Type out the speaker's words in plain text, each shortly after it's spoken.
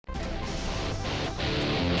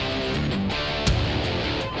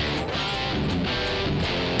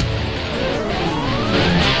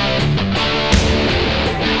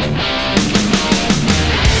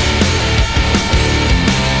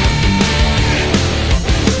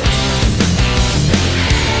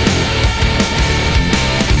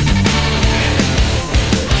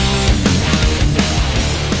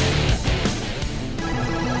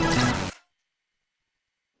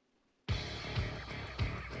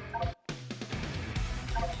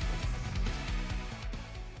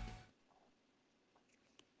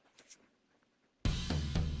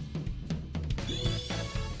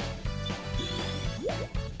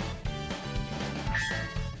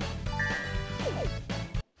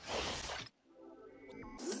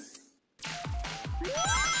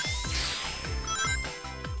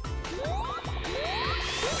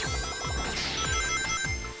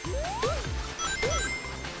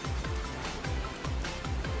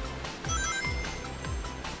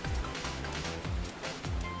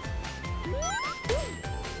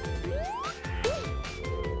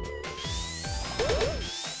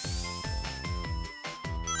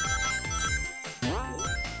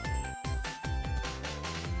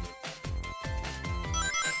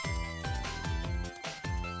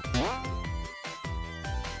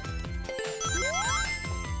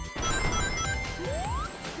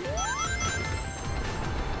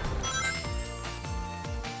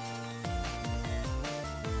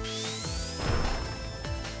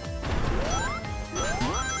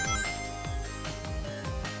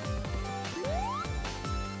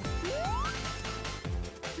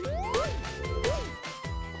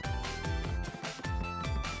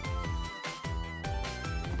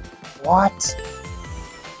What?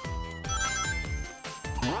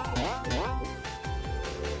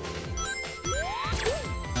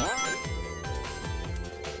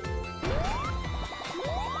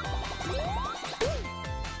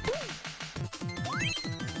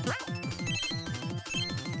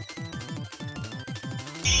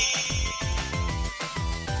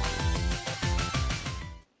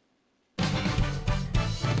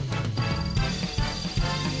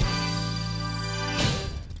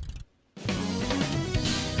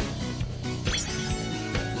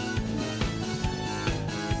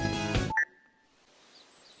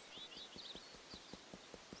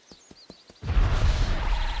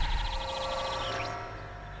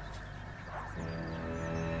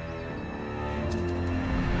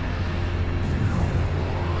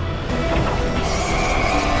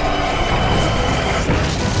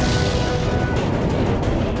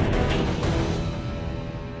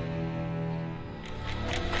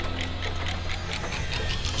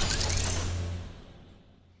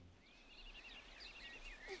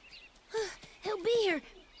 He'll be here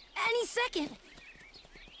any second.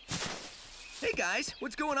 Hey guys,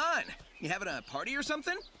 what's going on? You having a party or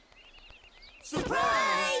something?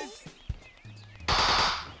 Surprise!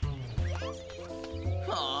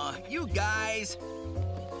 Aw, you guys.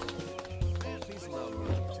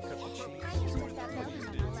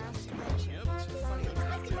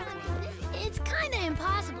 It's kinda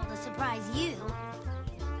impossible to surprise you.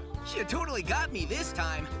 You totally got me this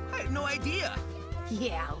time. I had no idea.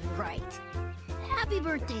 Yeah, right. Happy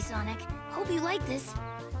birthday, Sonic. Hope you like this.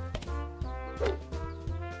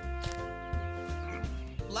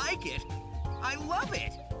 Like it? I love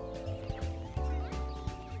it.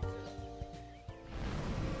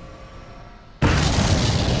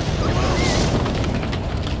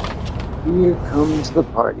 Here comes the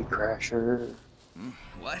party crasher.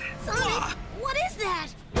 What? Sonic, what is that?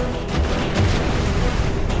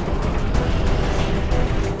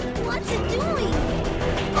 What's it doing?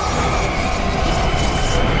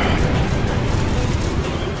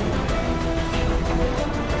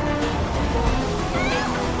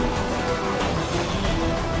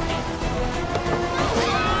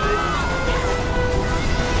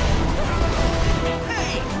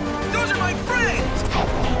 Hey! Those are my friends!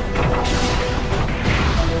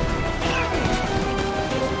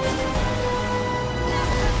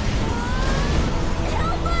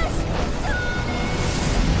 Help us! Sonic!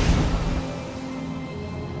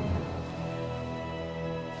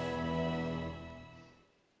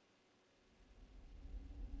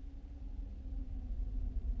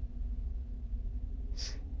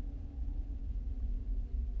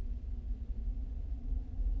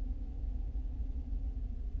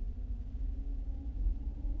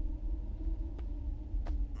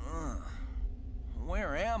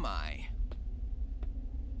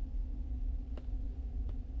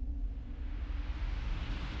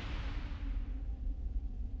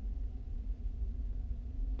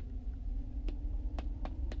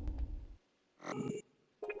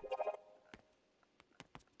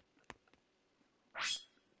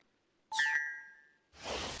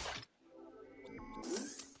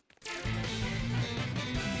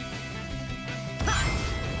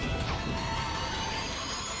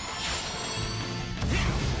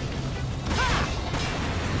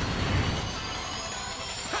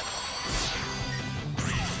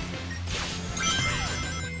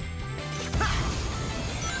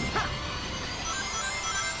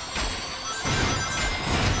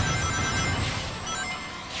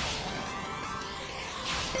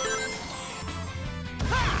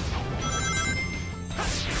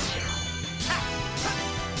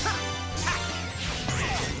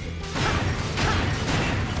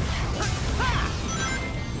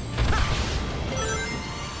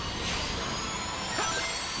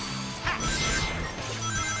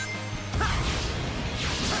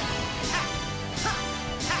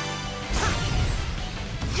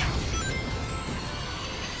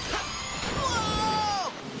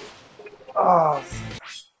 Oh,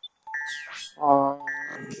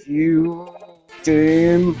 you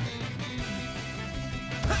game.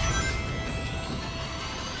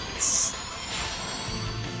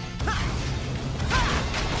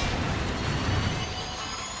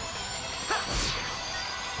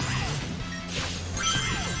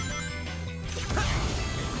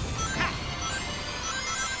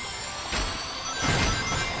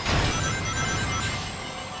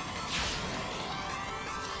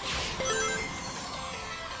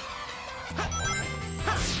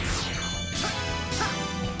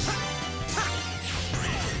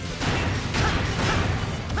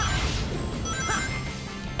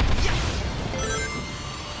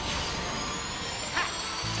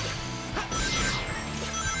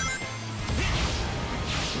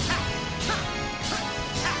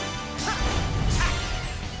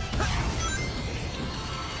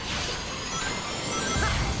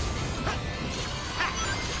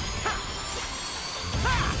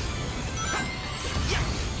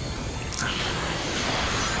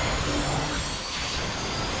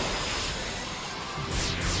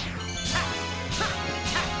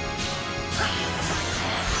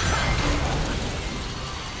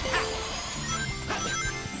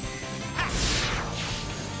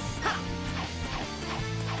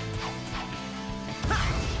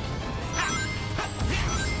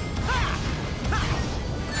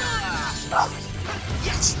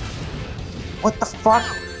 What the fuck?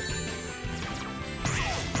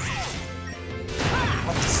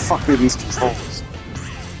 What the fuck are these controls?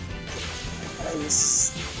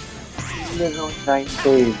 It's literally 9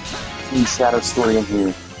 days in Shadow Story in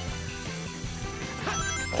here.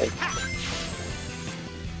 Like,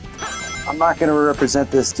 I'm not gonna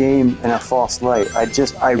represent this game in a false light. I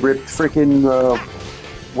ripped freaking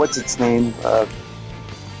what's its name?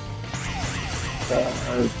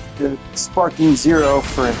 Sparking Zero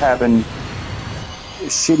for having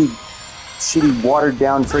shitty watered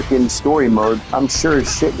down freaking story mode. I'm sure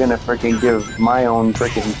as shit gonna freaking give my own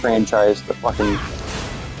freaking franchise the fucking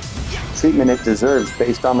treatment it deserves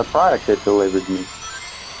based on the product it delivered me.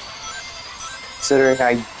 Considering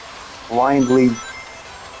I blindly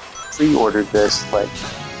pre-ordered this, like,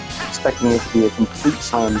 expecting it to be a complete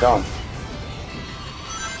slam dunk.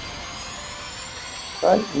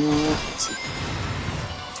 But, you know, it's a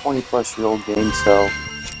 20-plus-year-old game, so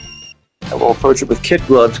I will approach it with kid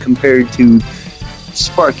gloves compared to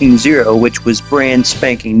Sparking Zero, which was brand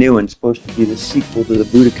spanking new and supposed to be the sequel to the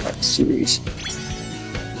Budokai series.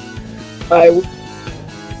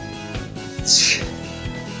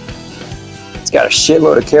 It's got a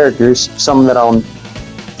shitload of characters, some that I'll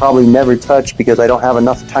probably never touch because I don't have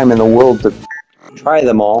enough time in the world to try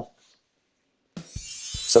them all.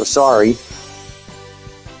 So sorry.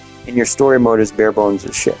 And your story mode is bare bones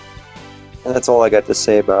as shit. And that's all I got to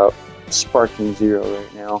say about Sparking Zero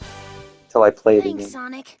right now, till I play it again. Thanks,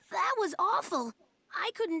 Sonic. That was awful.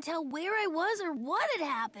 I couldn't tell where I was or what had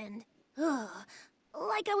happened. Ugh.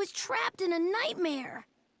 Like I was trapped in a nightmare.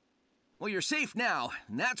 Well, you're safe now,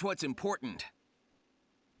 and that's what's important.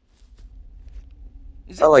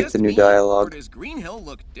 Is I it like just the new me, dialogue. or does Green Hill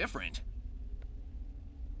look different?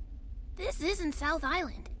 This isn't South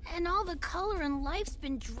Island, and all the color and life's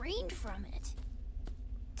been drained from it.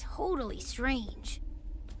 Totally strange.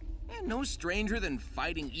 And no stranger than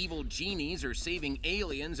fighting evil genies or saving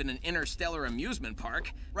aliens in an interstellar amusement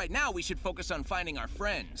park. Right now, we should focus on finding our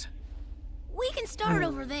friends. We can start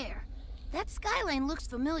over there. That skyline looks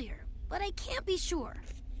familiar, but I can't be sure.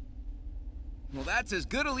 Well, that's as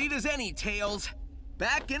good a lead as any, Tails.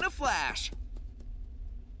 Back in a flash.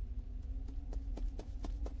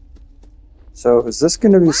 So, is this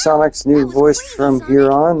going to be Sonic's new voice crazy, from Sonic.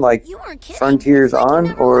 here on, like You weren't kidding. Frontiers It's like you on,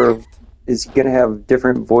 never or left. is he going to have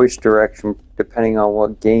different voice direction depending on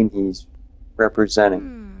what game he's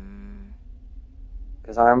representing?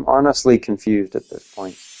 Because I'm honestly confused at this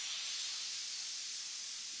point.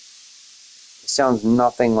 It sounds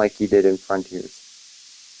nothing like he did in Frontiers.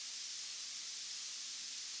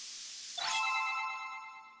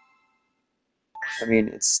 I mean,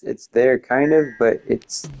 it's there kind of, but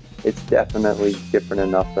it's definitely different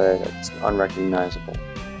enough that it's unrecognizable.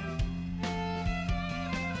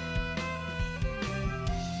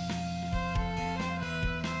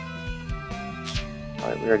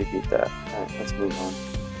 Alright, we already beat that. Alright, let's move on.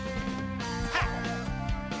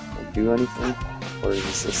 Can I do anything? Or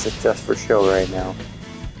is this just for show right now?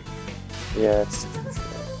 Yeah, it's just for show.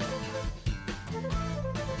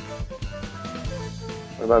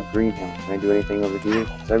 What about Green Hill? Can I do anything over here?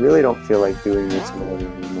 Because I really don't feel like doing this mode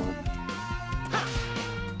anymore.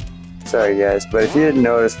 Sorry guys, but if you didn't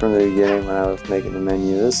notice from the beginning when I was making the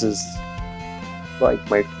menu, this like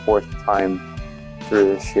my 4th time through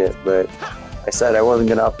this shit, but I said I wasn't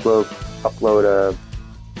gonna upload a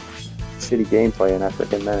shitty gameplay in a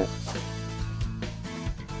freaking minute.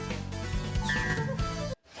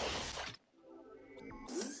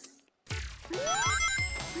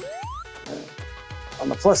 On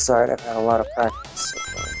the plus side, I've had a lot of practice so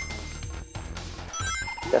far.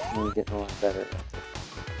 Definitely getting a lot better at it.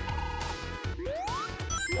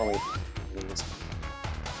 Oh wait, I mean this.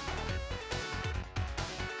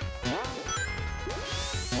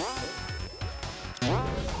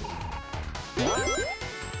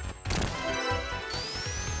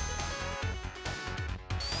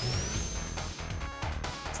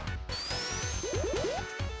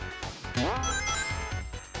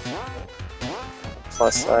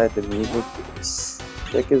 Plus side, the music is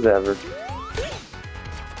thick as ever.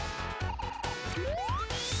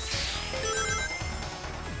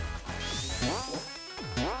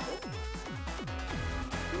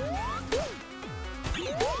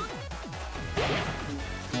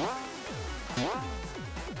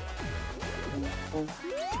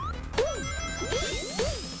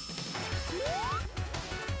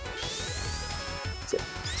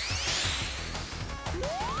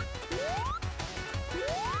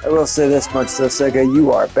 I will say this much though, Sega,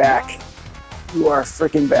 you are back. You are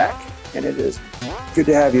freaking back. And it is good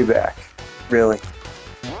to have you back. Really.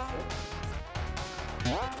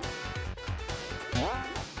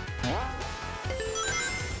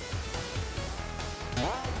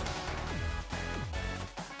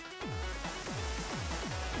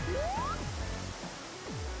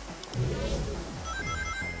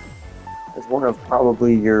 As one of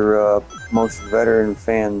probably your most veteran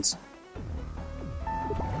fans,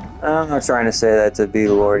 I'm not trying to say that to be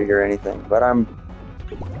lordy or anything, but I'm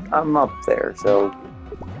up there, so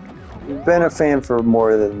you've been a fan for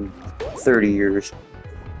more than 30 years.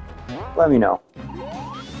 Let me know,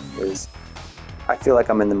 because I feel like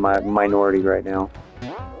I'm in the minority right now,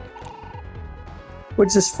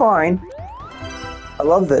 which is fine. I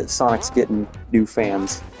love that Sonic's getting new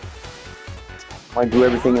fans. I do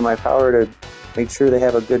everything in my power to make sure they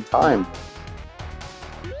have a good time.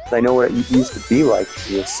 I know what it used to be like to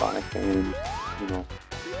be a Sonic fan, you know.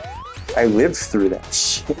 I lived through that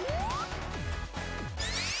shit. It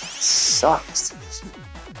sucks. It's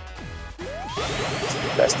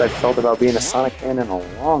the best I've felt about being a Sonic fan in a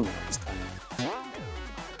long time.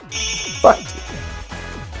 But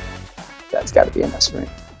that's gotta be a mess ring.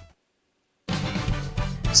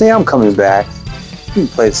 See, I'm coming back. You can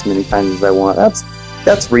play as many times as I want. That's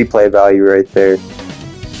replay value right there.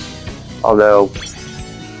 Although,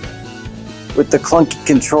 with the clunky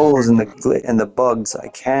controls and the bugs, I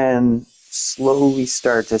can slowly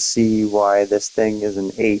start to see why this thing is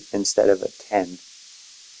an 8 instead of a 10.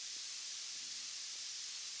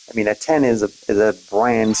 I mean, a 10 is a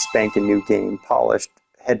brand spanking new game, polished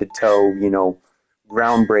head to toe, you know,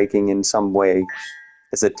 groundbreaking in some way.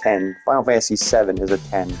 Is a 10. Final Fantasy VII is a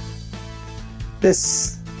 10.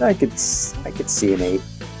 This, I could see an 8.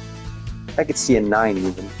 I could see a 9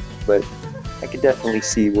 even, but I could definitely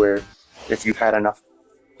see where, if you had enough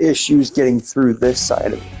issues getting through this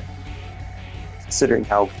side of it, considering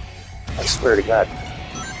how, I swear to God,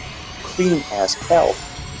 clean as hell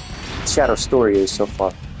Shadow Story is so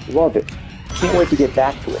far. Love it. Can't wait to get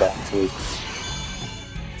back to it, actually.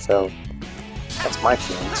 So, that's my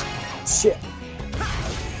feelings. Shit.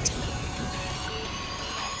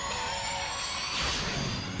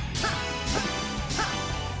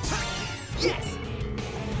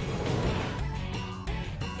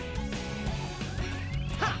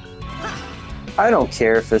 I don't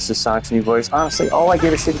care if this is Sonic's new voice. Honestly, all I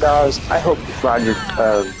give a shit about is I hope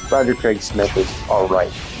Roger Craig Smith is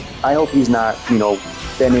alright. I hope he's not, you know,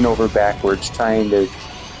 bending over backwards trying to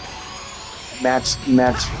match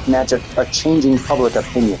a changing public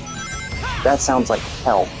opinion. That sounds like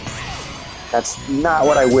hell. That's not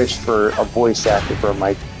what I wish for a voice actor for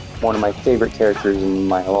one of my favorite characters in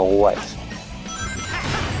my whole life.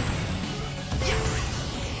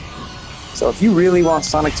 So if you really want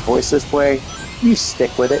Sonic's voice this way, you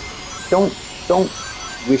stick with it. Don't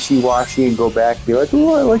wishy-washy and go back and be like,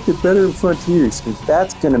 oh, I liked it better in Frontiers, because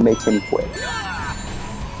that's going to make him quit.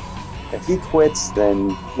 If he quits,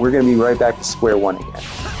 then we're going to be right back to square one again.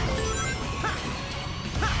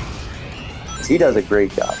 He does a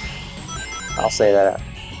great job. I'll say that.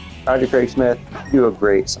 Roger Craig Smith, you do a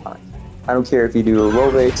great Sonic. I don't care if you do a low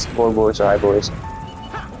voice, or high voice.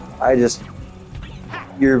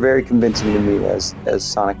 You're very convincing to me as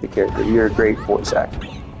Sonic the character. You're a great voice actor.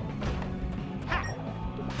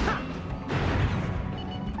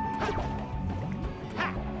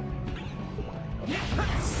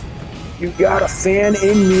 You got a fan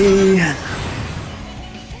in me.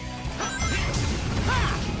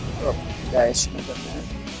 Oh, yeah, I shouldn't have done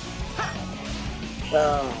that.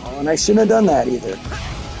 Oh, and I shouldn't have done that either.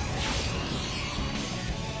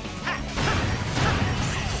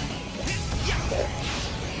 Okay.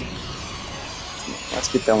 Let's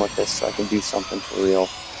get done with this so I can do something for real.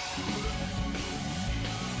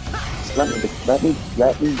 Just let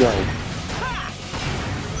me go.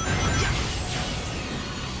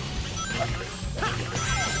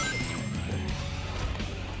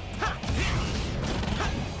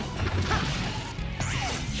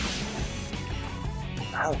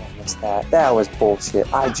 How did I miss that? That was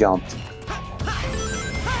bullshit. I jumped.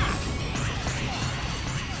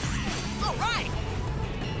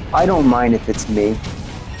 I don't mind if it's me,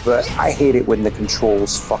 but I hate it when the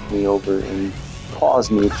controls fuck me over and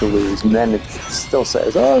cause me to lose, and then it still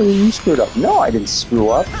says, oh, you screwed up. No, I didn't screw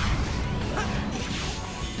up.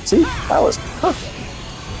 See? That was perfect.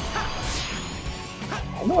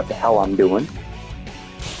 I know what the hell I'm doing.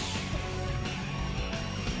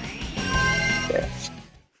 There.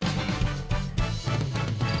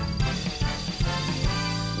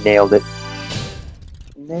 Nailed it.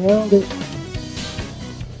 Nailed it.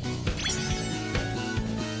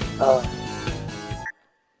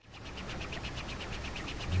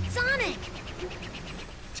 Sonic!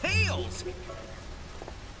 Tails!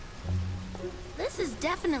 This is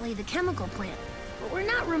definitely the chemical plant, but we're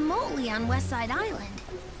not remotely on Westside Island.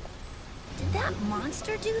 Did that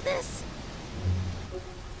monster do this?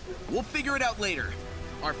 We'll figure it out later.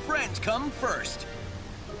 Our friends come first.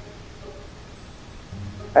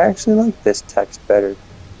 I actually like this text better,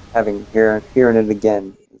 hearing it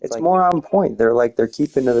again. It's like, more on point. They're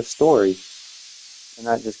keeping to the story. They're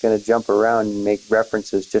not just gonna jump around and make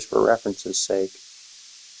references just for references' sake.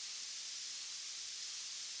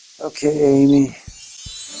 Okay, Amy.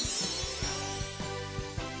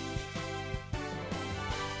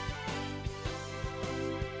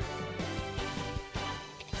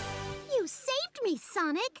 You saved me,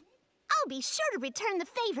 Sonic. I'll be sure to return the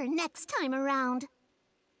favor next time around.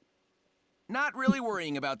 Not really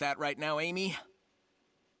worrying about that right now, Amy.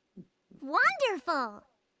 Wonderful!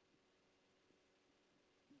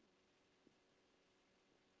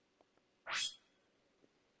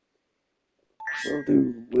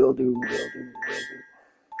 Will do.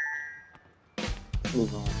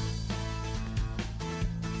 Move on.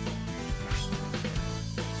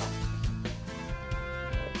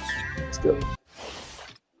 Let's go.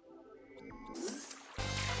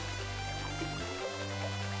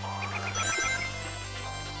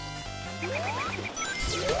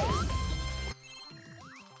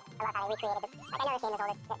 I love how they recreated this. Like, I know this game is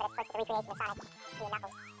old, but it's the recreation of Sonic 3 and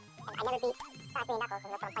Knuckles. And I never beat Sonic 3 and Knuckles,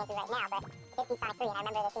 and that's what I'm playing through right now, but I did beat Sonic 3, and I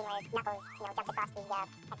remember the scene where Knuckles, jumps across the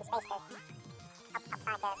empty space to help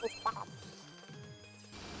Sonic reach the Death Egg.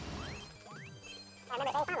 I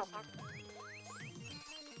remember it very fondly, so.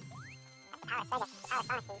 That's our Sega, it's our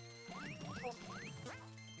Sonic team.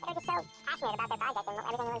 They were just so passionate about their project and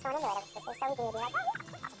everything that was going into it. It was so easy to be like, oh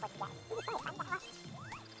yeah, I'll support you guys. You just play Sonic that much.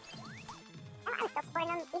 I was still supporting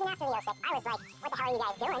them even after the 06. I was like, what the hell are you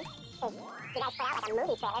guys doing? Because you guys put out like a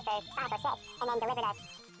movie trailer for Sonic 06 and then delivered us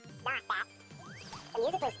not that. The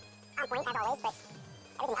music was on point as always, but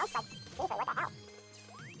everything else, like, seriously, what the hell?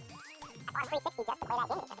 I bought 360 just to play that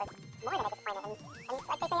game. That was more than a disappointment. And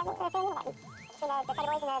like they say, they're saying that between the Sega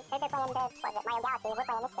Boys and they're playing Mario Galaxy, we're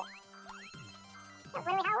playing this game. That's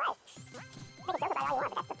literally how it was. You can joke about it all you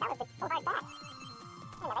want, but that was the full hard facts.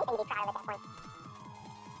 I don't know anything to be proud of at that point.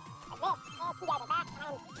 But this, you guys are back, and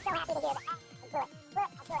I'm so happy to hear that.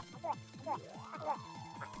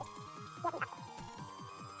 I'll do it.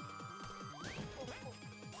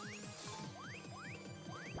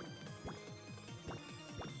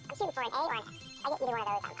 I'm shooting for an A or an S. I get either one of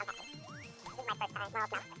those, I'm happy. This is my first time, well, it's not my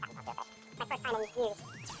first time, I'll do it, but my first time in years,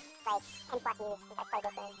 like 10 plus years since I played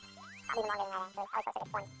this game. Probably even longer than that, actually. I was closer to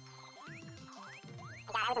 20.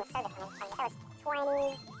 My God, I was in the service when this was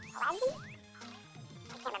 2011?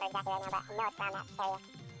 I can't remember exactly right now, but I know it's around that area.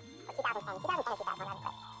 Or 2010. 2010 or 2011,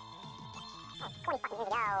 but... That was 20 fucking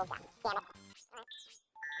years ago. God damn it.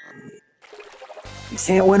 Alright. You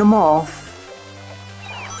can't win them all.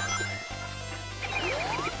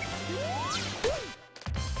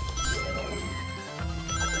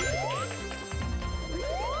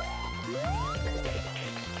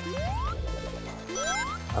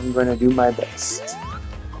 I'm gonna do my best.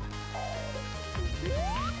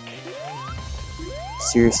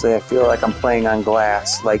 Seriously, I feel like I'm playing on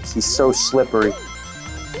glass. Like, he's so slippery.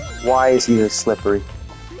 Why is he this slippery?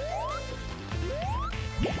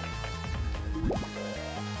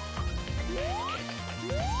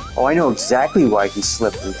 Oh, I know exactly why he's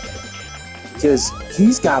slipping. Because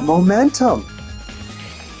he's got momentum.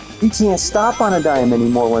 He can't stop on a dime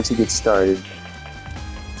anymore once he gets started.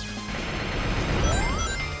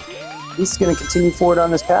 He's going to continue forward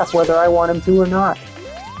on this path whether I want him to or not.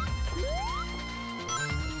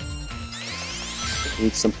 I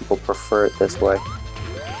believe some people prefer it this way.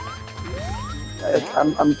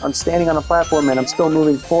 I'm standing on a platform and I'm still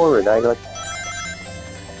moving forward. I like...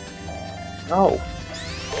 No.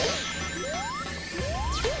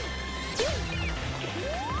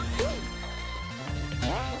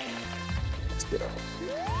 Let's get over.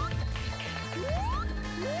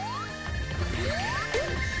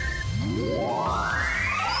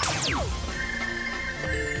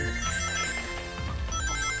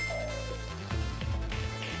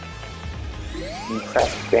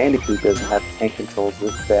 Crash Bandicoot doesn't have tank controls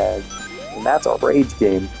this bad, and that's a rage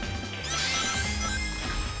game.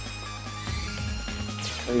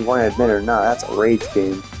 Whether you want to admit it or not, that's a rage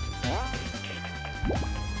game.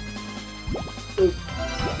 Don't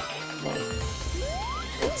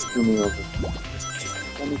screw me over.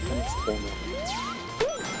 Let me finish the game.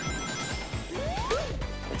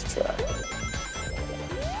 Let's try.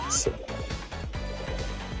 Sit.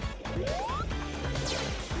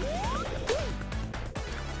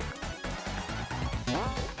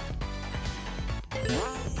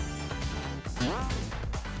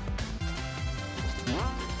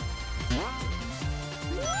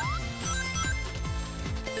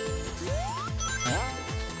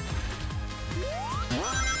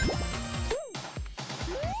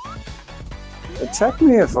 Check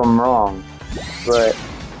me if I'm wrong, but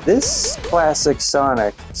this classic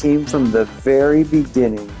Sonic came from the very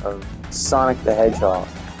beginning of Sonic the Hedgehog.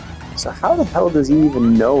 So how the hell does he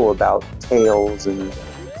even know about Tails and...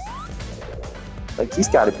 Like, he's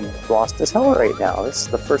got to be lost as hell right now. This is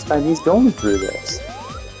the first time he's going through this.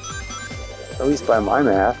 At least by my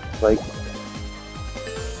math. Like,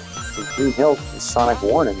 the Green Hill is Sonic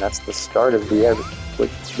 1, and that's the start of the ever...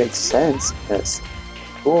 Which makes sense, and it's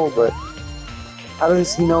cool, but... How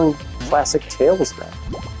does he know classic Tails then?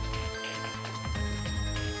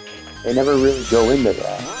 They never really go into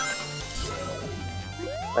that.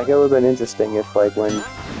 Like, it would have been interesting if, like, when,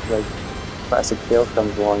 like, classic Tails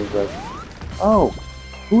comes along, he's like, oh,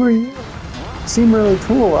 who are you? You seem really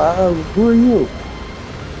cool. Who are you? You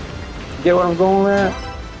get what I'm going at?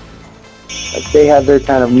 Like, they had their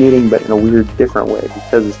kind of meeting, but in a weird, different way,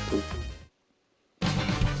 because of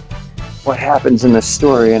what happens in the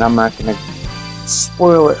story, and I'm not gonna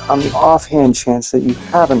spoil it on the offhand chance that you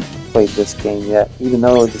haven't played this game yet, even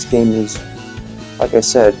though this game is, like I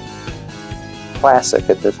said, classic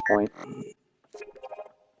at this point.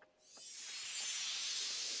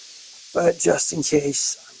 But just in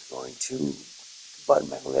case, I'm going to bud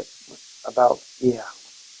my lip about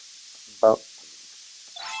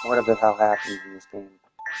whatever the hell happens in this game.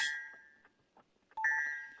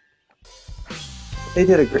 They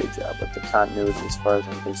did a great job with the continuity as far as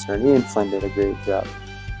I'm concerned. Ian Flynn did a great job.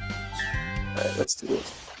 Alright, let's do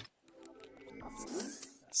this.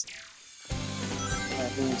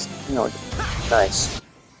 You know, nice.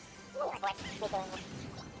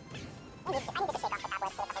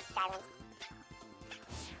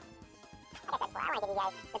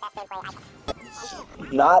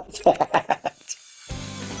 Not that.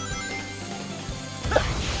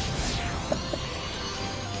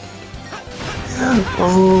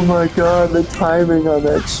 Oh my god, the timing on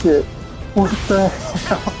that shit. What the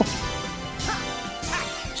hell?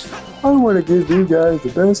 I want to give you guys the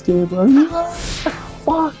best game.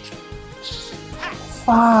 Fuck.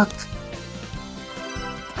 Fuck.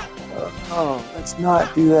 Oh, let's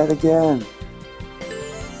not do that again.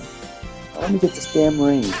 Let me get this damn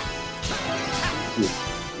ring.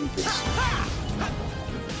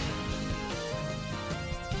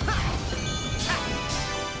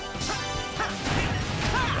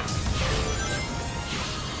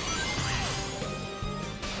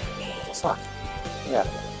 Fuck. Yeah.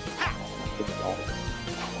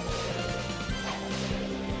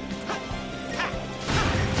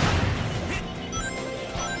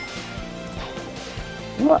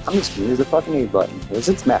 You know what? I'm just gonna use the fucking A button. There's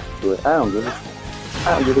its map to it. I don't give a shit. I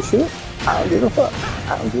don't give a shit. I don't give a fuck.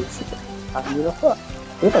 I don't give a shit. I don't give a fuck.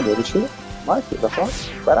 If I give a shit, might give a fuck.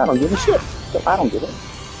 But I don't give a shit. So I don't give it.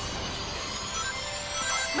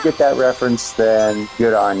 You get that reference, then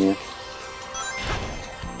good on you.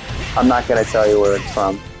 I'm not gonna tell you where it's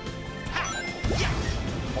from.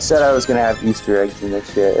 I said I was gonna have Easter eggs in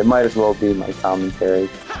this shit. It might as well be my commentary.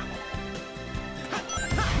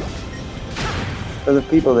 For the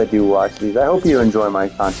people that do watch these, I hope you enjoy my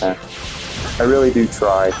content. I really do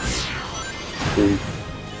try to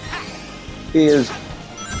be as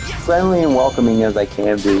friendly and welcoming as I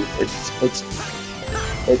can be.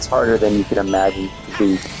 It's harder than you could imagine to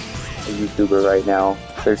be a YouTuber right now.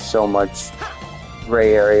 There's so much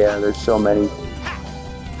gray area. There's so many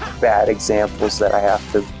bad examples that I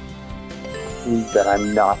have to prove that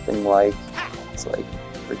I'm nothing like. It's like,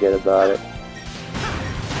 forget about it.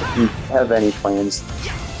 If you have any plans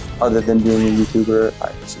other than being a YouTuber,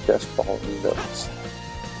 I suggest following those.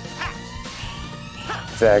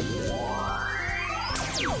 In fact,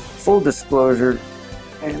 full disclosure,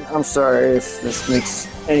 and I'm sorry if this makes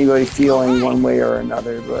anybody feel any one way or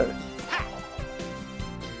another, but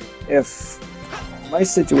if my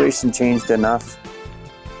situation changed enough,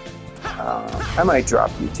 I might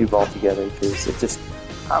drop YouTube altogether, because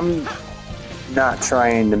I'm not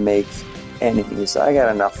trying to make enemies. I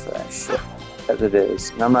got enough for that shit as it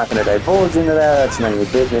is. And I'm not going to divulge into that. That's none of your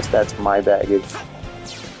business. That's my baggage.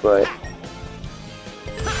 But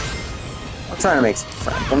I'm trying to make some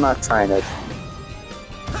friends. I'm not trying to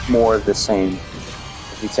more of the same,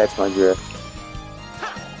 if you catch my drift.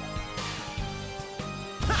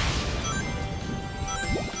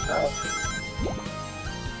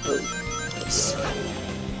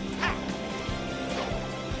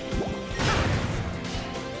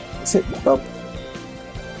 Sit up.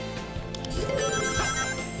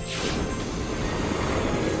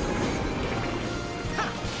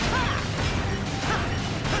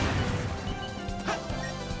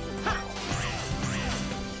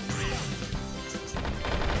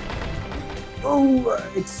 Oh,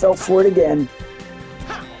 I fell for it again.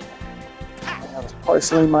 That was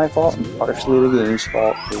partially my fault and partially the game's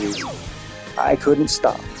fault, because I couldn't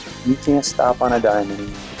stop. You can't stop on a dime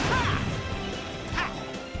anymore.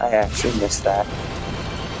 I actually missed that.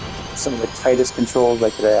 Some of the tightest controls I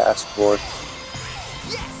could have asked for.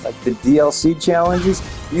 Like the DLC challenges,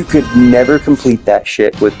 you could never complete that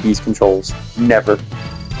shit with these controls. Never.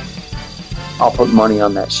 I'll put money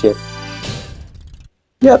on that shit.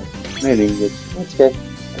 Yep, maybe you did. That's okay.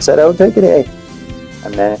 I said I would take it, hey.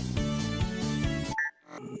 And then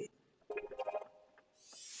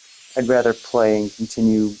I'd rather play and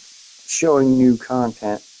continue showing new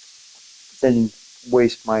content than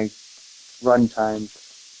waste my runtime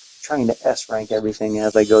trying to S-rank everything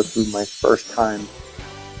as I go through my first time.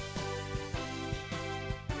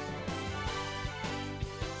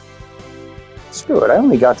 Screw it, I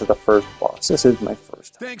only got to the first boss. This is my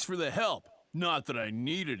first time. Thanks for the help. Not that I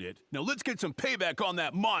needed it. Now let's get some payback on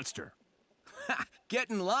that monster. Ha!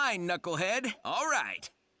 Get in line, knucklehead. All right.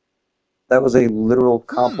 That was a literal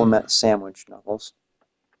compliment sandwich, Knuckles.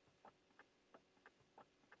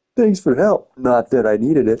 Thanks for the help. Not that I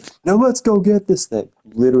needed it. Now let's go get this thing.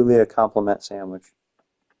 Literally a compliment sandwich.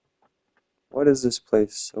 What is this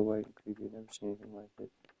place so white and creepy? I've never seen anything like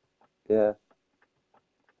it. Yeah.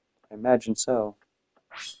 I imagine so.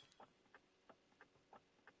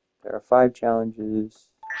 There are 5 challenges.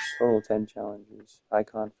 Total 10 challenges.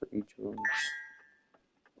 Icon for each of them.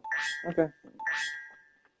 Okay.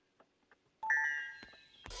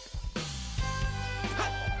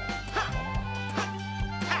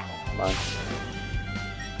 Come on.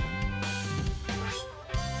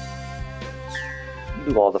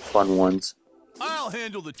 Do all the fun ones. I'll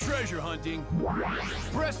handle the treasure hunting.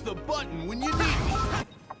 Press the button when you need me.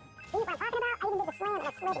 See what I'm talking about? I even did the slam and a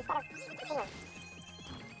slip instead of continuing.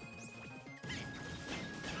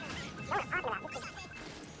 You know what I'm talking about? This is...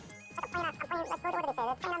 It's like I'm playing, what did they say?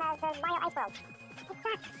 They're playing on the Mario Ice World. It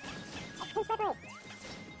sucks. It's too slippery.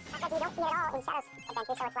 That's like you don't see it at all in Shadow's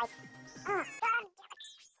Adventure, so it's like... Oh, God damn it.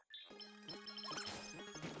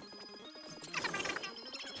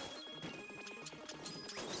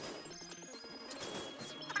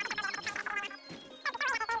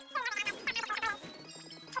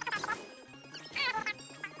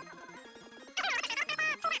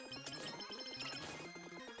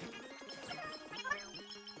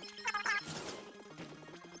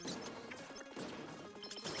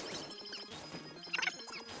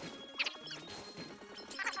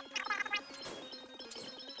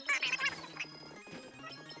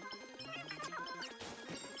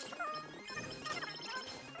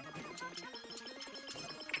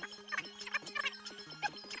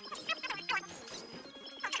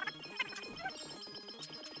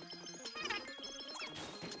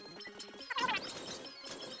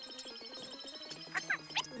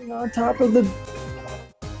 On top of the...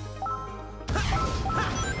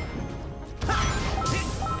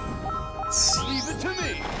 Leave it to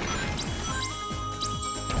me.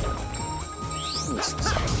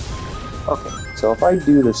 Okay, so if I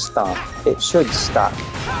do the stomp, it should stop.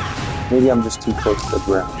 Maybe I'm just too close to the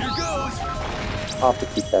ground. Here goes. I'll have to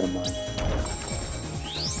keep that in mind.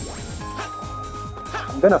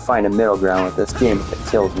 I'm gonna find a middle ground with this game if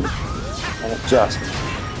it kills me. And it just...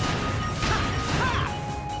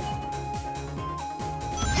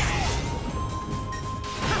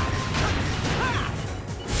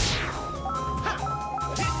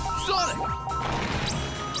 Sonic!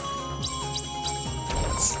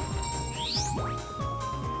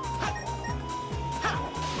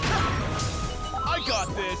 I got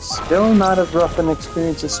this! Still not as rough an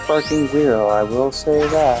experience as Sparking Zero, I will say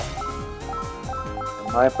that.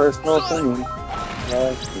 In my personal opinion.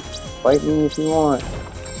 Yeah, fight me if you want.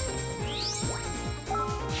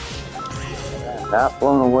 I'm not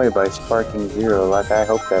blown away by Sparking Zero like I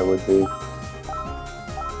hoped I would be.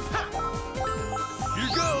 Here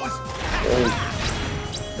goes!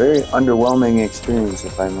 Very underwhelming experience,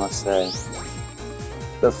 if I must say.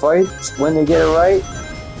 The fights, when they get it right,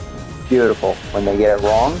 beautiful. When they get it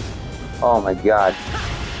wrong, oh my god.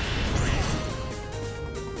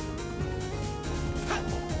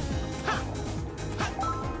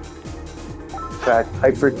 In fact,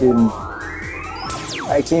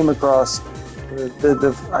 I came across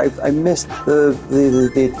I missed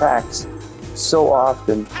the attacks so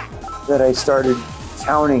often that I started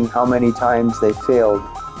counting how many times they failed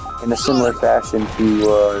in a similar fashion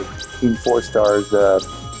to Team 4 Star's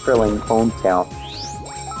Krillin home count.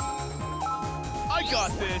 I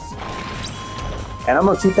got this! And I'm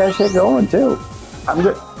gonna keep that shit going too.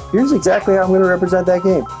 Here's exactly how I'm gonna represent that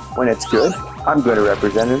game. When it's good, I'm gonna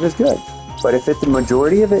represent it as good. But if the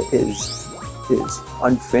majority of it is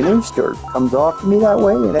unfinished or comes off to me that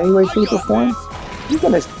way in any way, shape, or form, I'm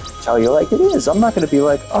gonna tell you like it is. I'm not gonna be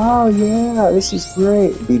like, oh yeah, this is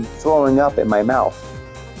great, and be throwing up in my mouth.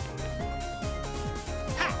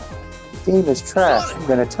 The game is trash. I'm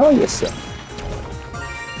gonna tell you so.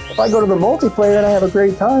 If I go to the multiplayer and I have a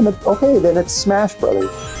great time, okay, then it's Smash Brothers.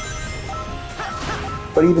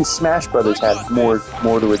 But even Smash Brothers had more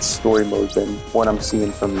to its story mode than what I'm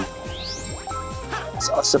seeing from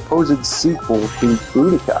a supposed sequel to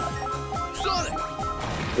Budokai,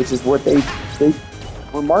 which is what they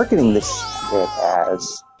were marketing this shit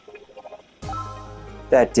as.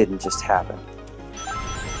 That didn't just happen.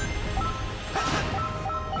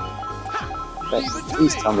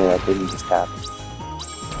 Please tell me that didn't just happen.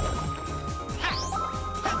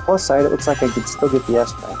 Plus side, it looks like I could still get the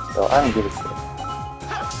S rank, so I don't give a shit.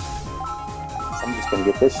 So I'm just gonna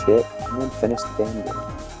get this shit and then finish the damn game.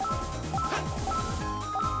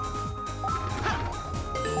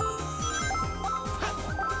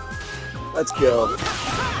 Let's go.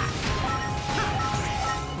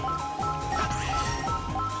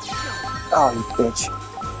 Oh, you bitch.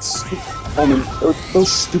 Oh, man,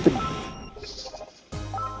 those stupid...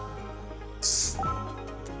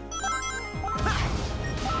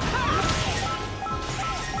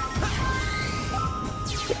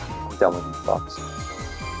 I'm done with you fucks.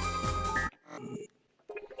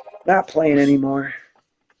 Not playing anymore.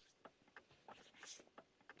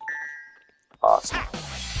 Awesome.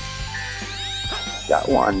 Got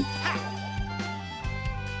one.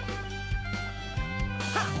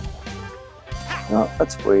 No,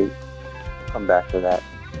 let's wait. Come back to that.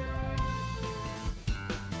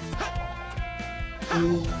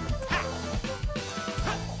 Can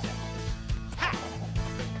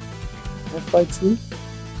I fight you?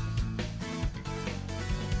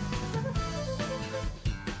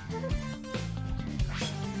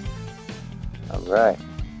 Alright.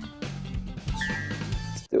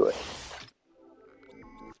 Let's do it.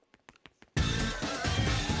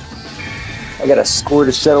 I got a score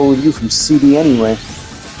to settle with you from CD anyway.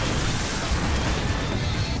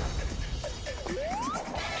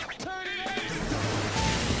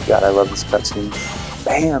 God, I love this cutscene.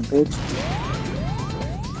 Bam, bitch.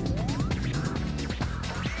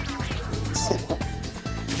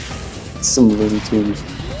 Some Looney Tunes,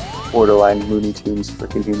 borderline Looney Tunes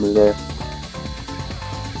freaking humor there.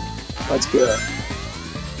 Let's go.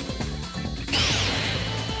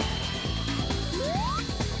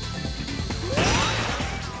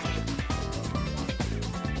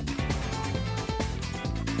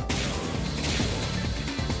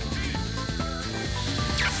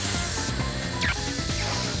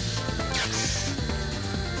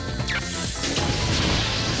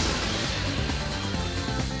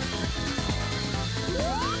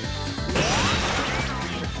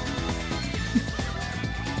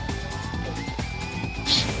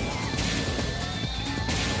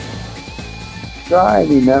 Try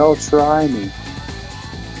me, Metal, try me.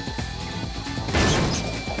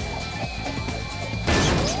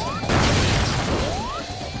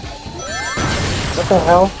 What the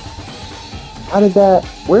hell? How did that...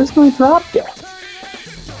 Where's my drop death?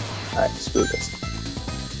 Alright, screw this.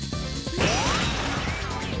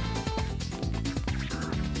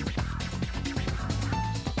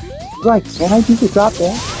 Right, can I do the drop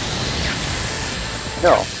dash?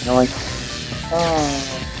 No. And I'm like, oh.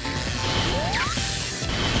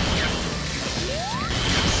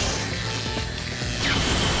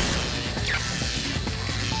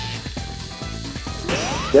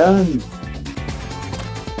 Done.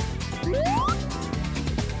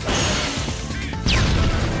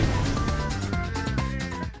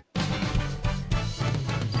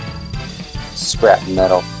 Scrap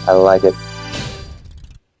metal. I like it.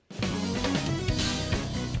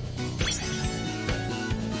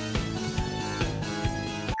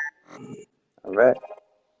 All right.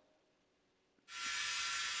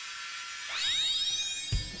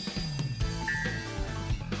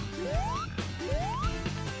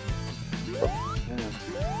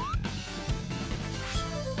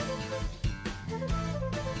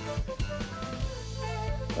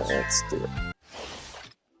 Let's do it.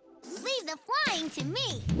 Leave the flying to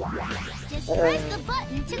me. Just press the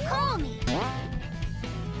button to call me.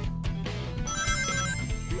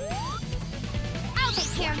 I'll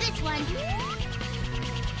take care of this one.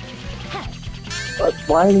 But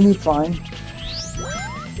why isn't he flying?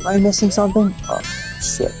 Am I missing something? Oh,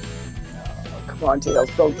 shit. Oh, come on, Tails,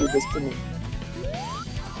 don't do this to me.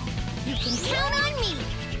 You can count on me.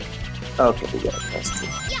 Okay, we got it. That's two.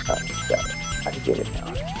 Got it. I get it now.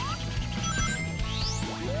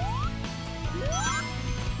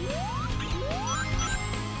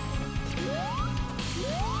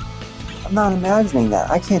 I'm not imagining that.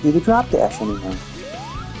 I can't do the drop dash anymore.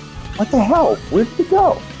 What the hell? Where did it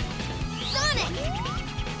go? Sonic!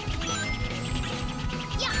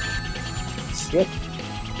 Yeah! Shit.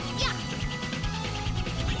 Yeah!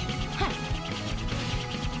 Huh.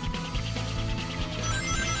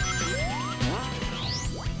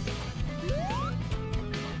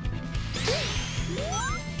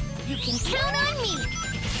 You can count on me!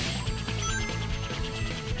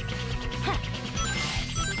 Huh.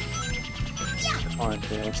 Yeah! Come on,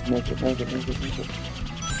 Tails. Make it. Huh.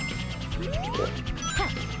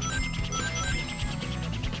 Huh.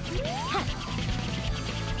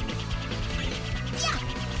 Yeah!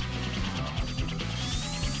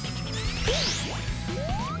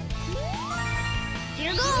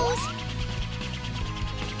 Here goes!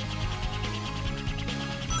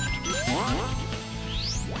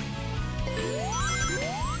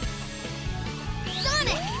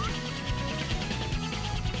 Sonic!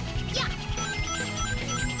 Yeah!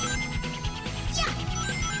 Yeah!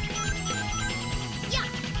 Yeah!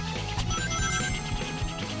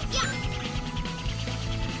 Yeah!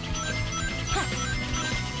 Huh.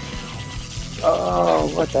 Oh,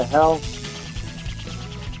 what the hell?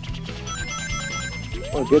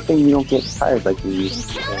 Well, good thing you don't get tired like you You used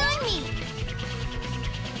can to. count on me!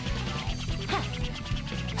 Huh.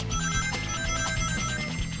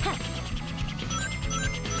 Huh.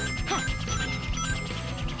 Huh.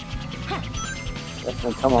 Huh.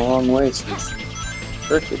 Definitely come a long way since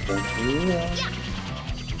first adventure. Yeah.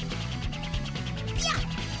 Yeah! Yeah!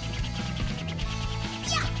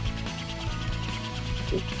 Yeah!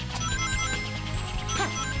 Huh.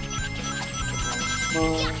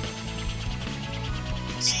 Oh.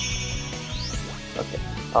 Okay,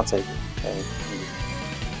 I'll take it. Okay.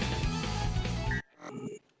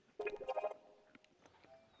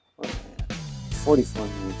 44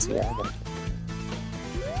 minutes. Yeah, I got it.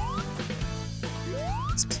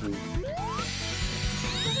 It's two.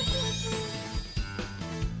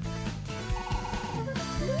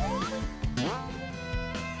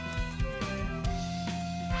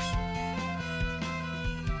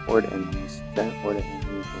 Horde enemies. Giant horde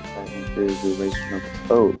enemies will try to improve the duration of the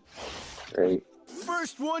code. Great.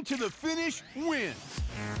 First one to the finish wins.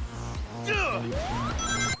 Duh!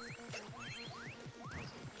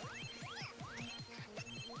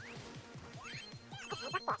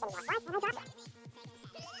 I'm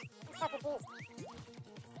so confused.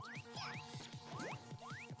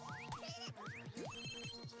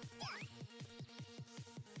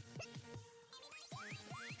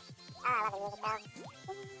 Oh, I love the music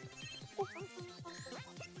though.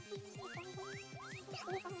 Are you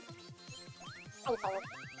kidding me? What is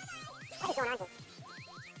going on here?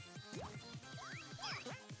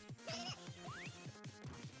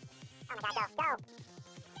 Oh my god, go, go!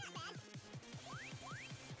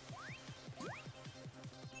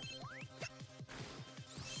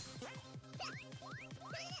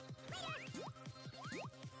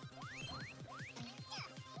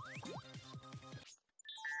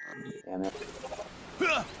 Damn it.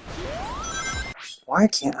 Huh. Why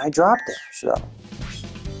can't I drop dash though?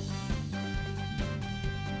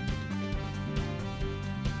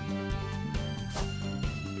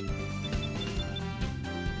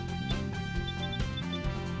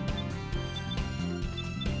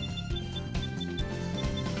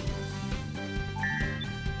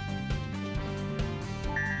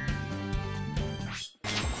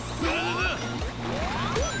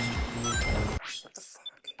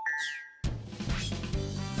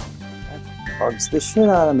 bugs the shit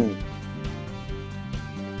out of me.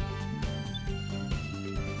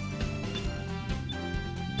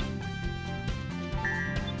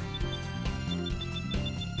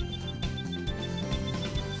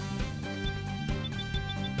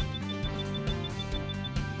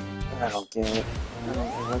 I don't get it. I don't know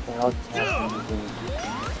what the hell Captain is doing.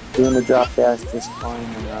 Doing the drop dash just fine,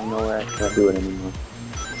 and I know where I can't do it anymore.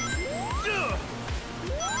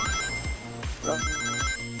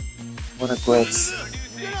 What a glitch.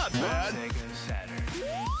 You're not bad.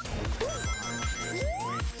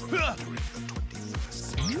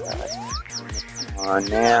 Come on,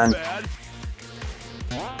 man. Bad.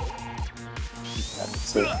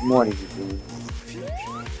 That's it. What are you doing?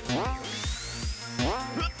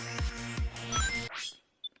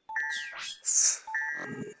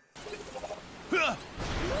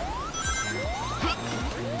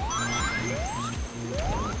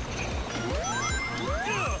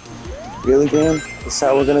 Really, game? This is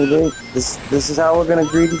how we're gonna do? This is how we're gonna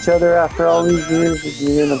greet each other after all these years?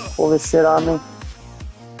 You're gonna pull this shit on me?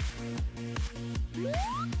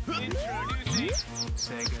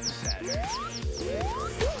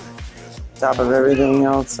 Top of everything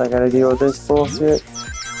else, I gotta deal with this bullshit.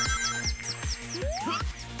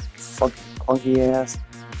 Fuck, clunky ass,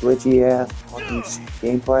 glitchy ass, fucking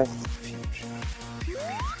gameplay.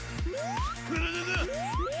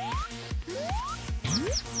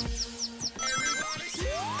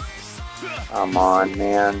 Come on,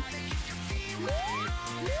 man.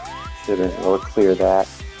 Shouldn't really clear that.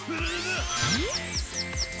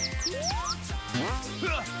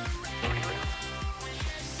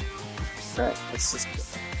 Alright, let's just go.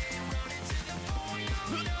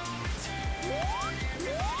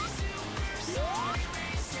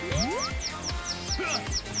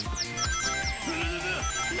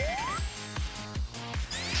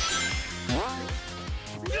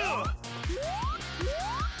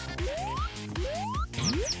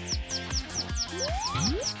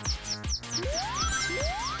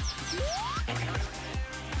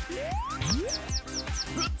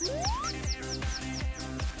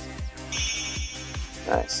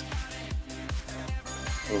 Nice.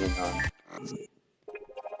 Moving on.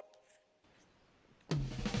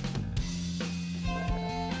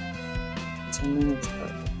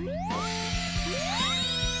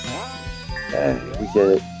 Okay, we did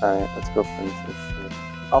it. Alright, let's go finish this shit.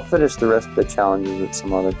 I'll finish the rest of the challenges at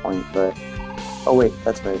some other point, but... Oh wait,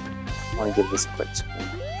 that's right. I want to give this a quick screen.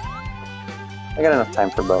 I got enough time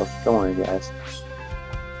for both. Don't worry, guys.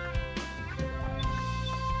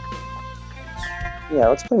 Yeah,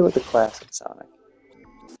 let's play with the classic Sonic.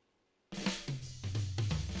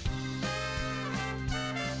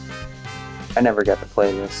 I never got to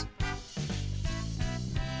play this.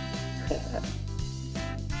 Yeah,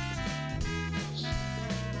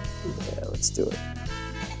 let's do it.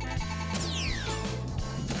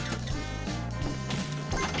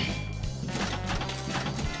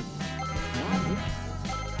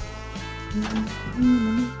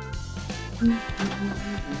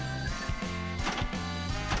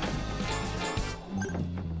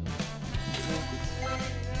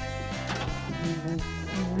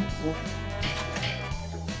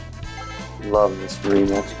 Love this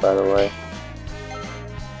remix, by the way.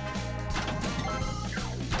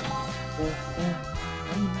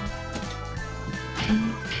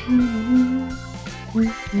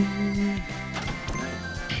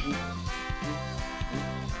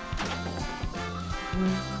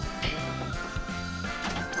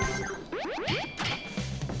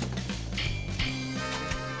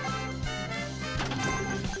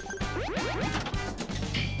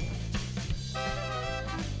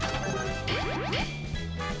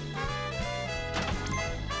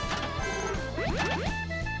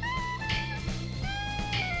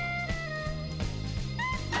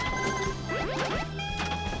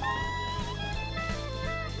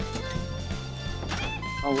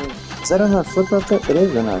 Oh wait, is that another flip up there? It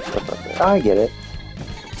is another flip up there. I get it.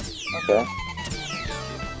 Okay.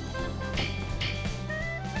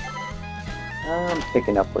 I'm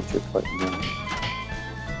picking up what you're putting in.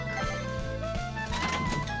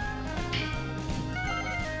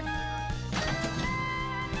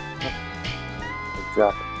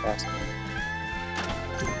 Drop it fast.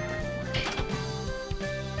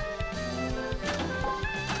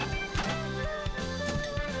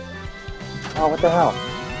 Oh, what the hell?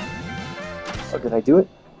 Oh, did I do it?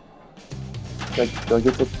 Do I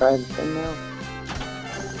get to try the thing now?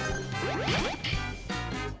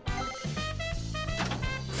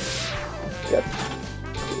 Yep.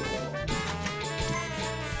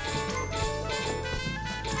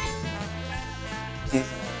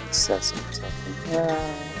 Excessive something.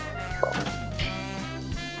 Yeah. Problem.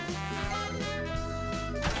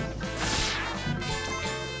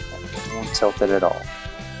 tilted at all.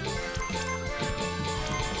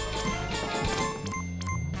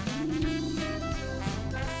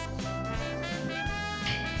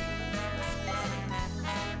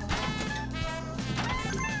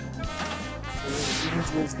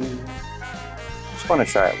 Just want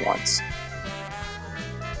to try it once.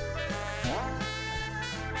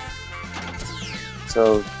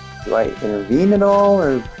 So, do I intervene at all,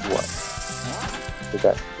 or what? Did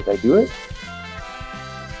I do it?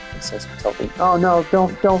 It says tilting. Oh no!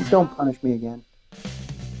 Don't punish me again.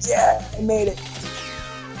 Yeah, I made it.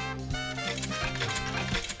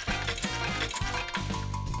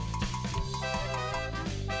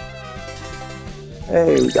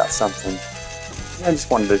 Hey, we got something. I just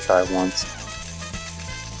wanted to try it once.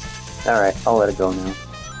 Alright, I'll let it go now.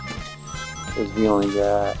 Because we only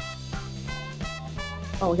got...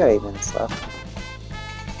 Oh, we got 8 minutes left.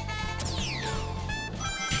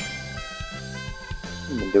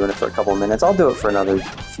 I've been doing it for a couple minutes. I'll do it for another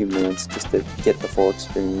few minutes just to get the full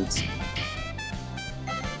experience.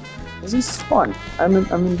 This is fun. I'm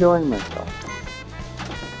enjoying myself.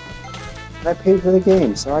 And I paid for the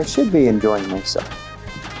game, so I should be enjoying myself.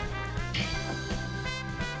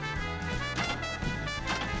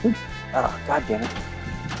 Oh, god damn it.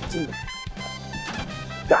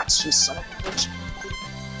 Gotcha, you son of a bitch.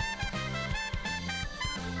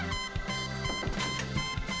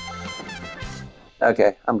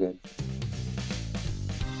 Okay, I'm good.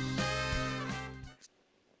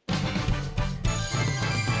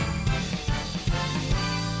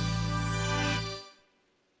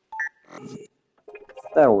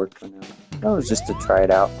 That'll work for now. That was just to try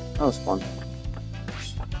it out. That was fun.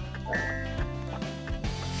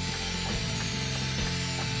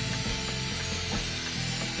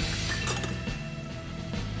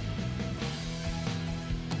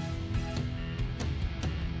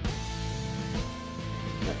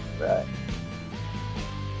 Right.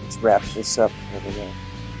 Let's wrap this up for the day.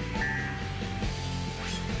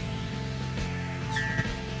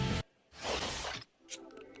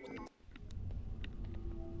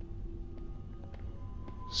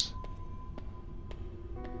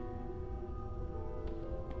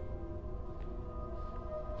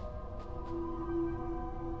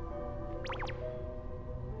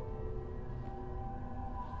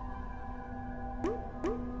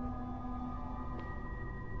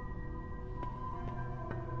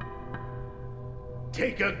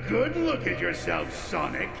 Take a good look at yourself,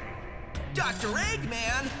 Sonic. Dr.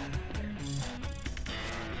 Eggman!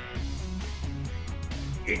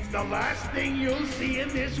 It's the last thing you'll see in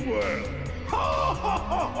this world.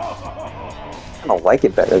 I don't like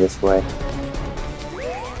it better this way.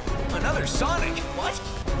 Another Sonic? What?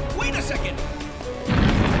 Wait a second!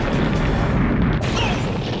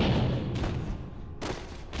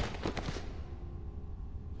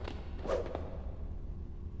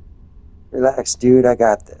 Relax, dude, I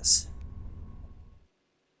got this.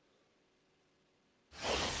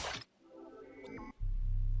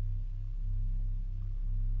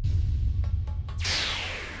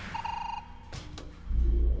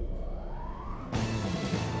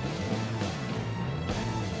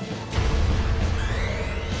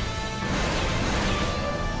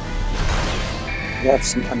 We have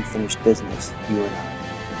some unfinished business, you and I.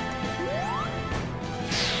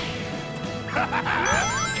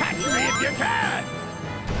 Catch me if you can!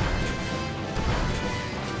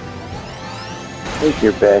 Take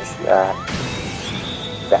your best shot,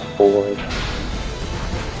 fat boy.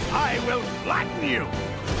 I will flatten you!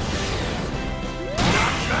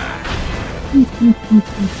 Not bad!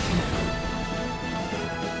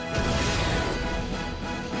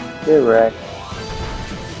 Get wrecked.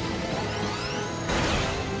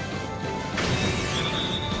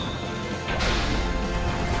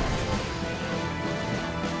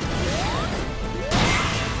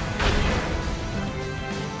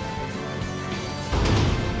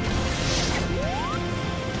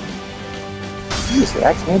 Seriously,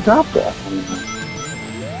 I can't drop that anymore.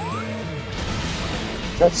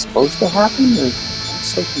 Is that supposed to happen, or I'm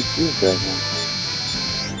so confused right now.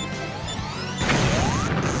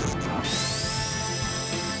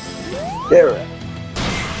 There.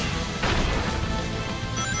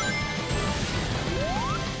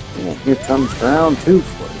 And here comes round 2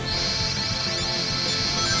 for you.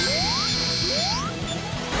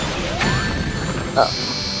 Oh.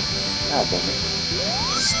 God damn it.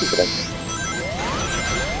 Stupid idea.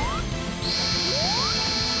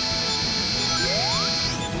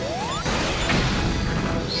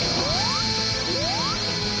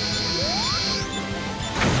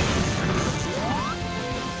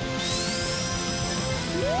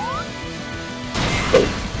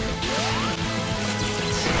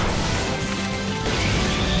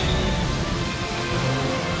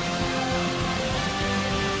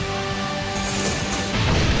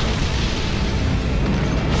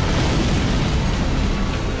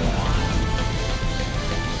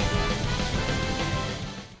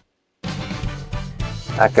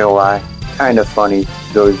 Not gonna lie, kind of funny.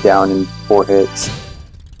 Goes down in 4 hits.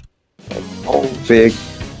 Like, oh, big,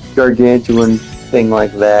 gargantuan thing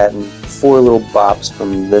like that, and 4 little bops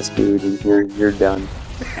from this dude, and you're done.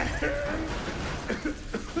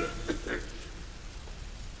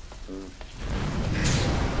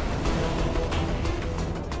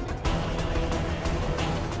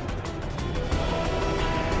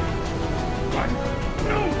 What?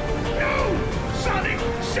 No! No! Sonic,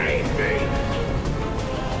 save me!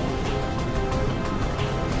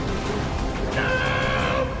 No!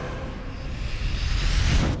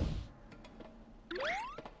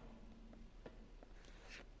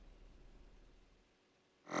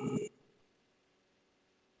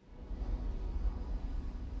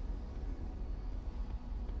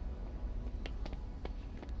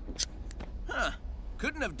 Huh.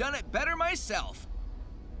 Couldn't have done it better myself.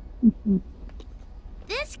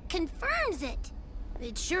 This confirms it.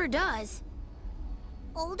 It sure does.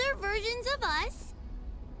 Older versions of us.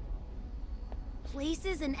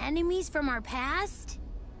 Places and enemies from our past.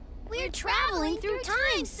 We're traveling through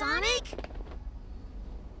time, Sonic.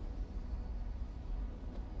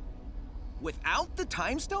 Without the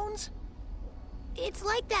time stones? It's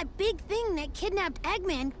like that big thing that kidnapped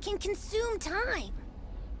Eggman can consume time.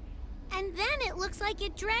 And then it looks like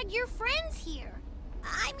it dragged your friends here.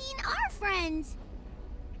 I mean, our friends.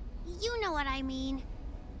 You know what I mean.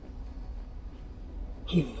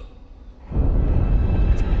 There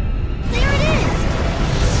it is!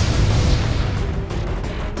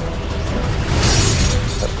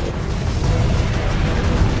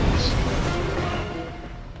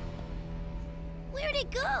 Where'd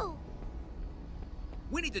it go?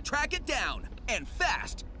 We need to track it down, and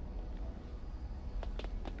fast.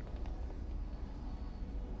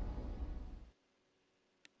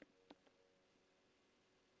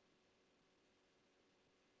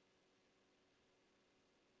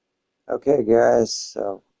 Okay, guys,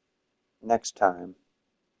 so next time.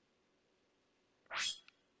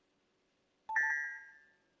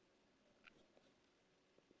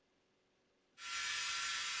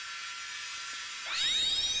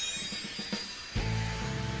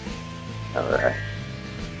 Alright.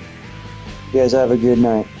 You guys have a good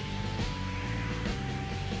night.